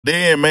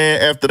Then,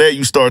 man, after that,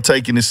 you start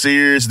taking it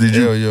serious. Did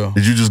you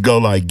just go,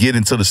 like, get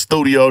into the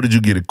studio? Did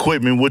you get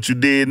equipment? What you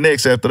did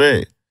next after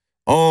that?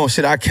 Oh,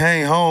 shit, I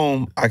came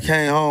home.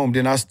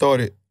 Then I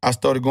started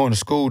going to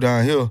school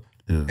down here.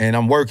 Yeah. And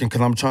I'm working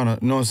because I'm trying to,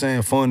 you know what I'm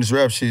saying, fund this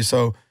rap shit.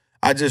 So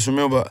I just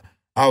remember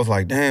I was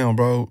like, damn,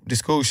 bro, this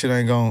school shit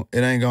ain't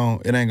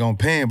gonna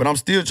pay. But I'm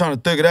still trying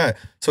to thug it out.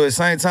 So at the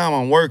same time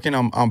I'm working,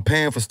 I'm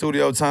paying for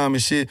studio time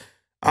and shit.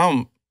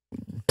 I'm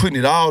putting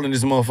it all in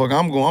this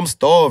motherfucker. I'm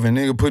starving,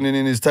 nigga, putting it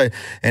in this tape.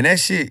 And that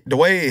shit, the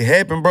way it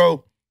happened,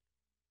 bro,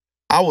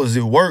 I was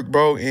at work,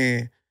 bro,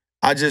 and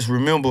I just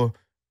remember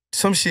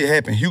some shit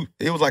happened.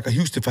 It was like a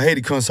Houston for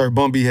Haiti concert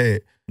Bun B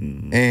had.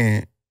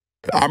 And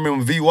I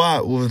remember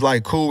VY was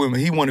like cool with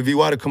me. He wanted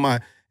VY to come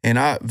out. And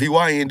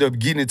VY ended up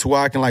getting it to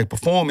where I can like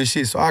perform and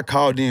shit. So I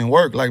called in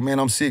work, like, man,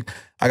 I'm sick.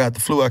 I got the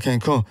flu, I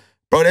can't come.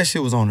 Bro, that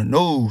shit was on the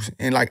news.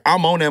 And like,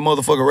 I'm on that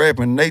motherfucker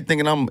rapping. And they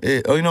thinking I'm,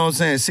 you know what I'm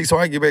saying, sick. So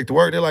I get back to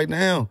work. They're like,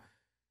 damn,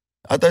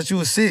 I thought you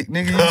was sick,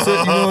 nigga. You sick,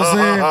 you know what I'm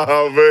saying?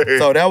 Oh, man.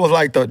 So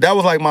that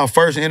was like my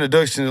first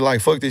introduction to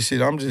like, fuck this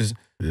shit. I'm just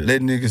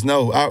letting niggas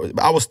know.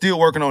 I was still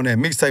working on that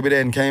mixtape of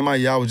that and came out.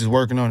 Yeah, I was just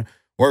working on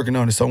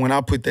it. So when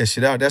I put that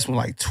shit out, that's when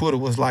like Twitter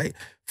was like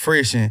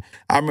fresh. And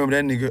I remember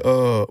that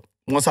nigga,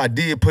 once I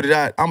did put it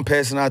out, I'm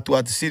passing out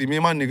throughout the city. Me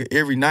and my nigga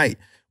every night,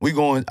 we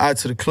going out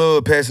to the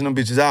club, passing them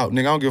bitches out.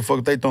 Nigga, I don't give a fuck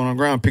if they throwing on the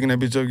ground, picking that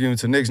bitch up, giving it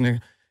to the next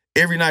nigga.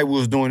 Every night we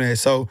was doing that.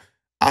 So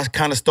I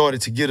kind of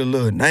started to get a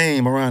little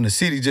name around the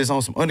city just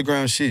on some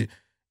underground shit.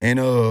 And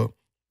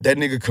that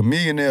nigga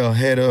Chamillionare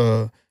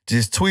had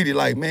just tweeted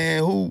like,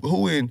 man,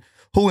 who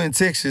in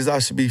Texas I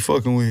should be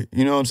fucking with?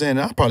 You know what I'm saying?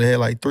 And I probably had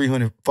like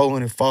 300,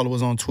 400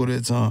 followers on Twitter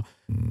at the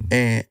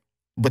time.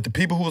 But the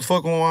people who was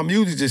fucking with my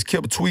music just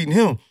kept tweeting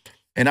him.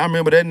 And I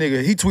remember that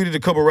nigga, he tweeted a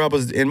couple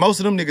rappers, and most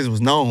of them niggas was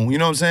known, you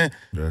know what I'm saying?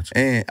 Gotcha.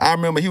 And I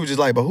remember he was just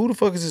like, but who the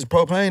fuck is this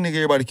Propain nigga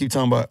everybody keep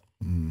talking about?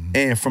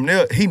 And from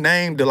there, he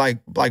named the like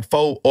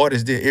 4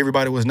 artists that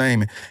everybody was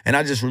naming. And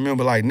I just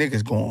remember like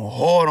niggas going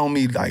hard on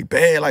me, like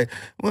bad, like,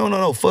 we don't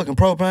know no fucking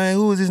Propain,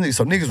 who is this nigga?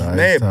 So niggas was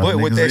mad, but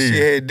what that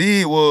shit had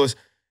did was,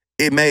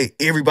 it made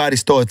everybody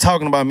start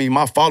talking about me.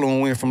 My following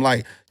went from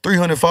like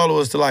 300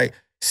 followers to like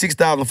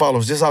 6,000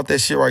 followers just off that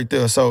shit right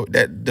there. So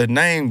that the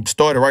name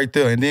started right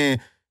there. And then,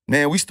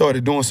 man, we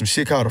started doing some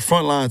shit called a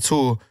Frontline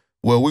Tour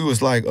where we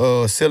was like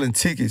selling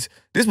tickets.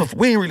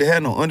 We ain't really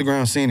had no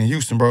underground scene in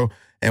Houston, bro.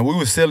 And we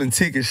was selling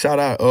tickets. Shout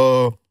out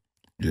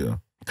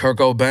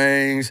Kirko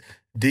Bangs,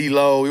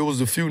 D-Lo. It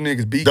was a few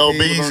niggas. Dope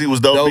Easy was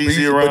Dope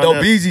Easy around But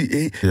Dope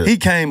Easy, he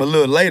came a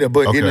little later.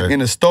 But in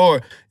the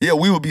store,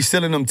 we would be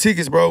selling them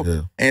tickets, bro.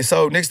 Yeah. And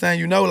so next thing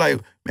you know, like,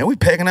 man, we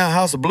packing out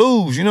House of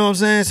Blues. You know what I'm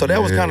saying? So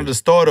that was kind of the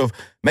start of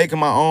making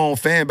my own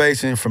fan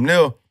base. And from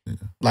there,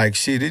 like,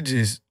 shit, it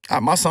just,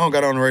 my song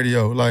got on the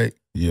radio, like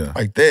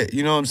that.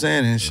 You know what I'm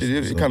saying? And shit,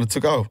 it kind of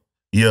took off.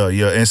 Yeah.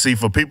 And see,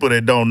 for people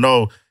that don't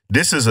know,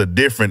 this is a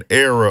different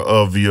era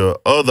of your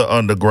other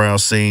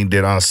underground scene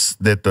that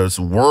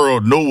the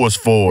world knew us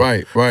for.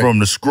 Right. From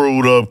the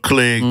Screwed Up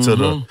Clique to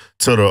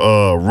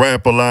the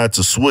Rap-A-Lot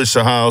to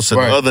Swisher House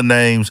and other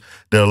names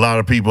that a lot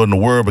of people in the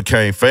world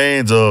became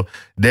fans of.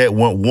 That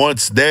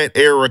once that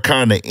era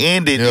kind of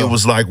ended, it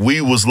was like we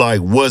was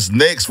like, what's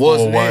next for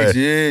a while?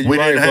 Yeah, we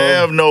didn't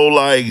have no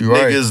like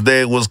niggas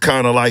that was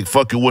kind of like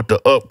fucking with the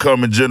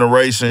upcoming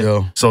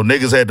generation. So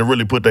niggas had to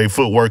really put their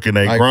footwork and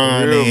their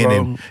grind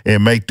in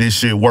and make this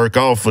shit work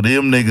off for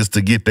them niggas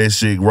to get that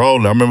shit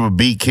rolling. I remember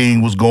Beat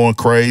King was going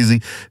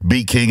crazy.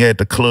 Beat King at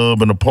the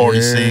club and the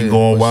party scene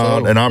going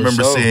wild. And I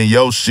remember seeing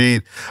your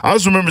shit. I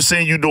just remember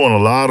seeing you doing a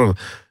lot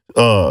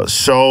of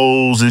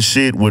shows and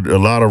shit with a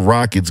lot of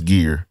Rockets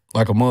gear.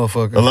 Like a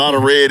motherfucker. A lot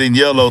of red and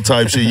yellow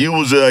type shit. You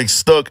was like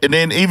stuck. And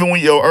then even when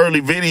your early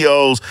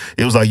videos,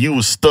 it was like you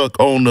was stuck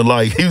on the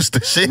like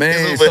Houston shit.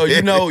 Man, so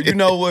you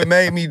know what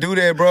made me do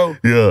that, bro?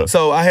 Yeah.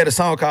 So I had a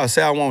song called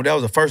Say I Won't. That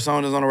was the first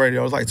song that was on the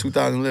radio. It was like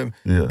 2011.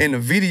 Yeah. In the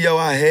video,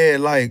 I had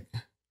like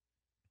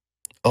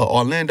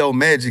Orlando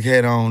Magic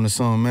hat on or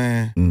something,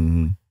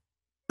 man.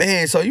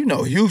 Man, so you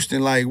know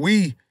Houston, like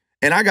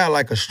and I got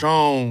like a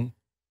strong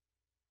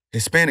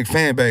Hispanic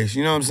fan base,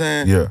 you know what I'm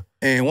saying? Yeah.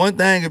 And one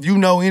thing, if you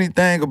know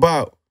anything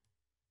about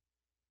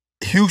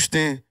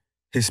Houston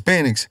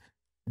Hispanics,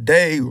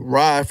 they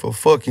ride for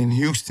fucking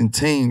Houston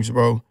teams,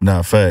 bro.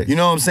 Nah, fact. You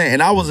know what I'm saying?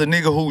 And I was a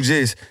nigga who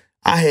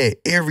I had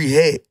every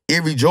hat,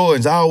 every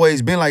Jordans. I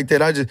always been like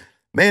that.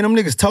 Man, them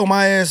niggas tore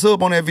my ass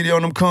up on that video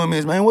in them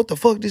comments. Man, what the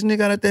fuck this nigga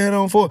got that hat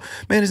on for?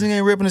 Man, this nigga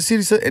ain't repping the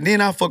city. And then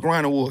I fuck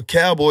around and wore a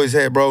Cowboys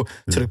hat, bro,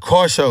 to the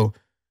car show.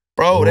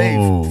 Bro,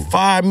 they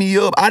fired me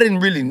up. I didn't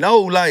really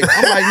know. Like,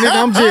 I'm like,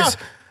 nigga,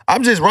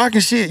 I'm just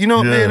rocking shit. You know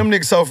what I'm saying? Them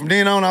niggas, so from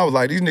then on, I was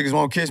like, these niggas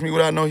won't catch me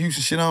without no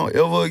Houston shit on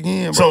ever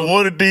again, bro. So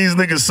what did these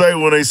niggas say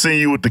when they seen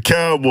you with the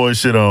Cowboy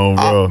shit on,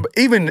 bro?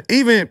 Even the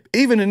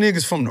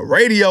niggas from the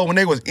radio, when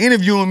they was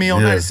interviewing me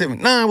on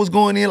 97.9, was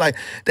going in like,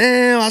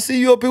 damn, I see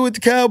you up here with the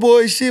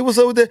Cowboy shit. What's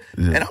up with that?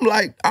 And I'm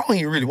like, I don't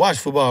even really watch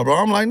football, bro.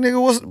 I'm like,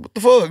 nigga, what the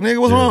fuck? Nigga,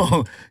 what's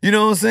wrong? You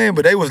know what I'm saying?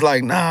 But they was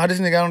like, nah, this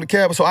nigga out on the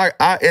Cowboy. So I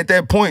at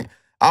that point,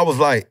 I was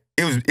like,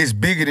 it's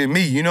bigger than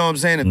me. You know what I'm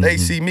saying? If they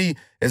see me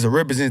as a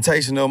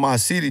representation of my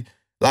city,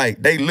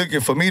 like, they looking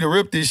for me to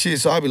rip this shit,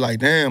 so I be like,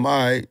 damn, all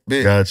right,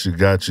 bitch.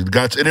 Got you.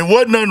 And it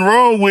wasn't nothing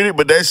wrong with it,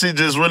 but that shit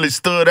just really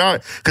stood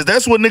out. Because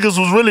that's what niggas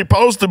was really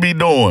supposed to be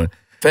doing.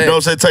 Fact. You know what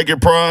I'm saying? Taking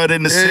pride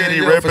in the city,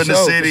 repping the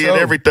city and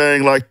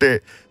everything like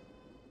that.